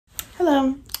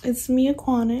Hello, it's me,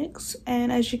 Aquanics,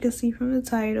 and as you can see from the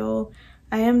title,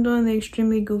 I am doing the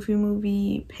Extremely Goofy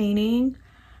movie painting,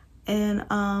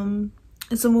 and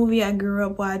it's a movie I grew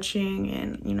up watching,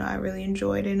 and I really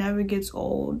enjoyed it. It never gets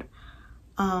old.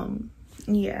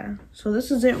 Yeah, so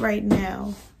this is it right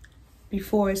now.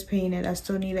 Before it's painted, I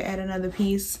still need to add another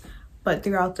piece, but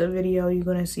throughout the video, you're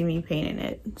gonna see me painting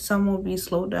it. Some will be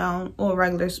slowed down or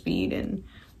regular speed, and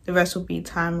the rest will be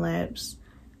time lapse.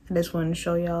 I just wanted to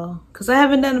show y'all because I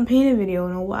haven't done a painting video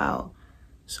in a while,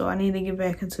 so I need to get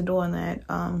back into doing that.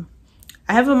 I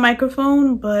have a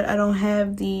microphone, but I don't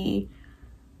have the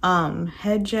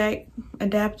head jack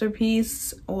adapter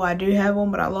piece. Well, I do have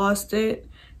one, but I lost it.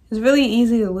 It's really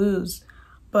easy to lose,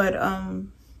 but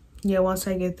yeah, once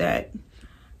I get that,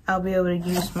 I'll be able to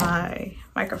use my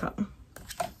microphone.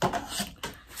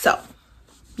 So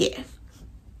yeah,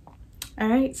 all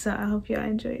right, so I hope y'all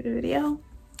enjoyed the video.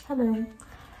 Hello.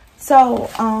 So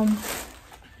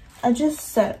I just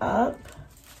set up.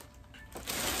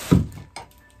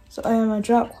 So I have my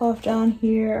drop cloth down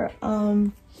here, my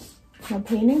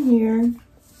painting here,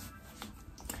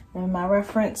 and my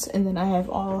reference, and then I have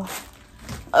all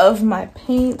of my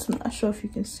paints. I'm not sure if you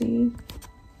can see,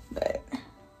 but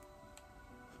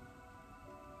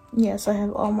yes, I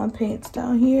have all my paints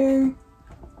down here.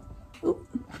 Oop.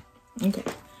 Okay,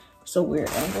 it's a weird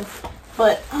angle,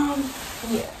 but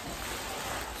yeah.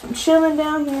 I'm chilling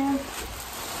down here,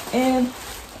 and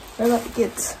we're about to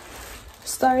get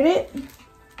started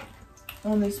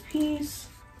on this piece.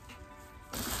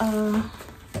 My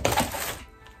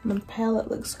palette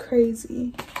looks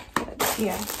crazy, but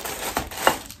yeah.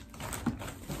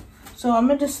 So I'm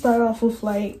gonna just start off with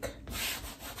like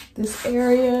this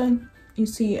area. You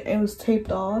see it was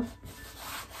taped off,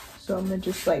 so I'm gonna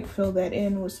just like fill that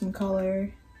in with some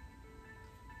color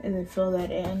and then fill that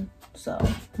in. So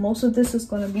most of this is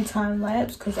going to be time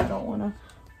lapse because I don't want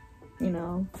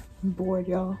to, bored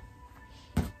y'all.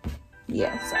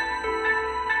 Yeah, so.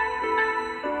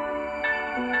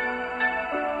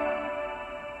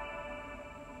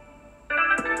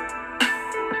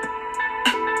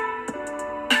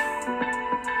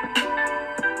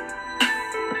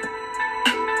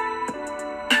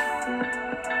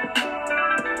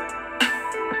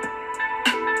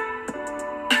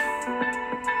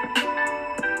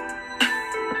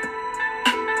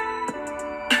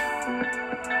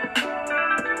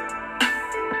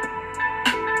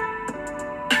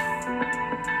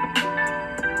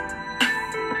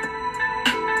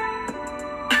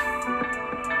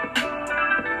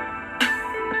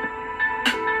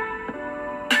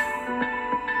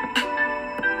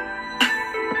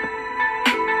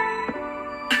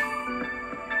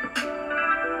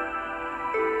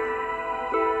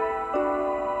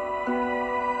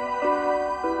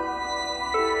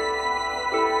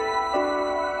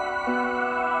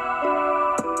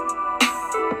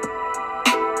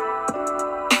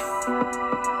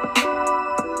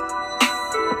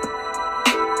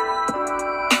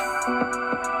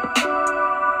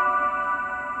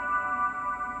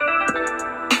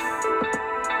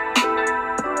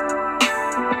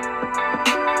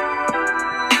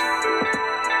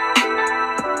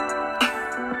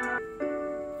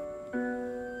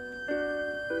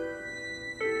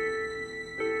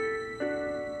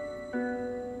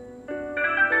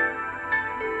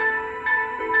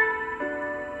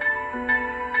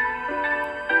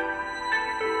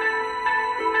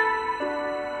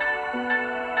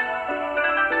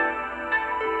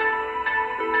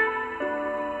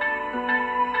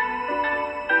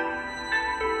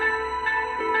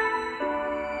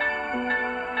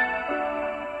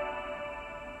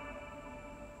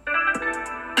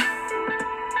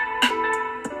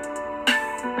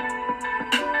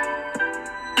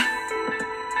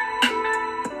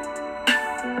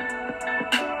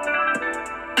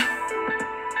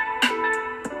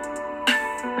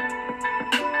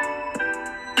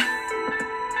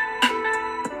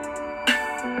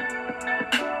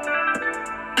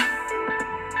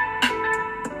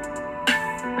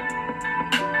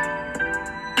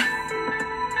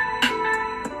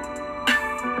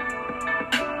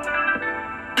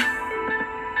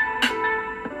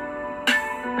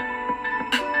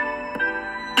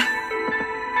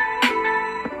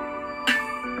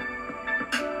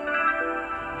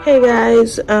 Hey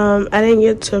guys, I didn't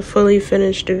get to fully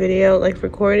finish the video, like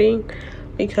recording,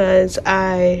 because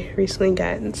I recently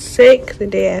gotten sick the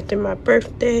day after my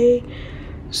birthday.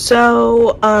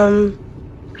 So, I'm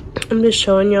just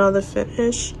showing y'all the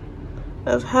finish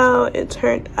of how it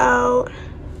turned out.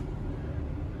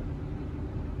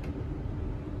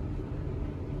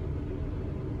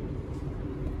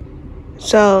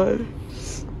 So,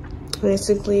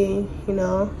 basically, you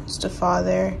know, it's the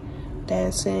father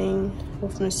dancing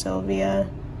with Miss Sylvia,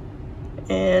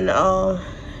 and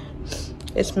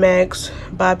it's Max,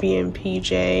 Bobby, and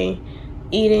PJ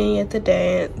eating at the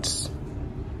dance.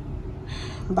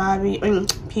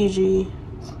 PJ,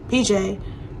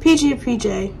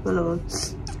 one of them,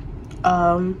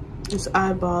 is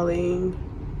eyeballing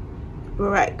the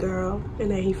right girl,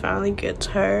 and then he finally gets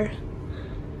her.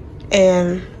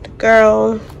 And the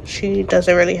girl, she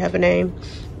doesn't really have a name.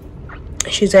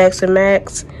 She's asking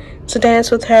Max to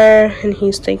dance with her, and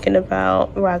he's thinking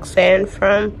about Roxanne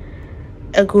from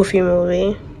a Goofy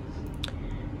movie.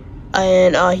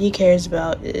 And all he cares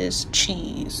about is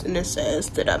cheese, and it says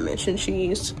that I mentioned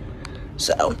cheese.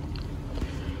 So,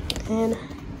 and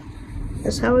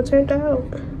that's how it turned out.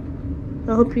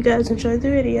 I hope you guys enjoyed the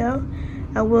video.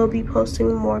 I will be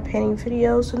posting more painting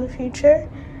videos in the future.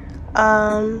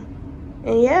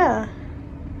 And yeah,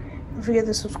 don't forget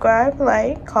to subscribe,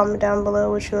 like, comment down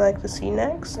below what you'd like to see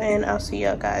next, and I'll see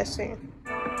y'all guys soon.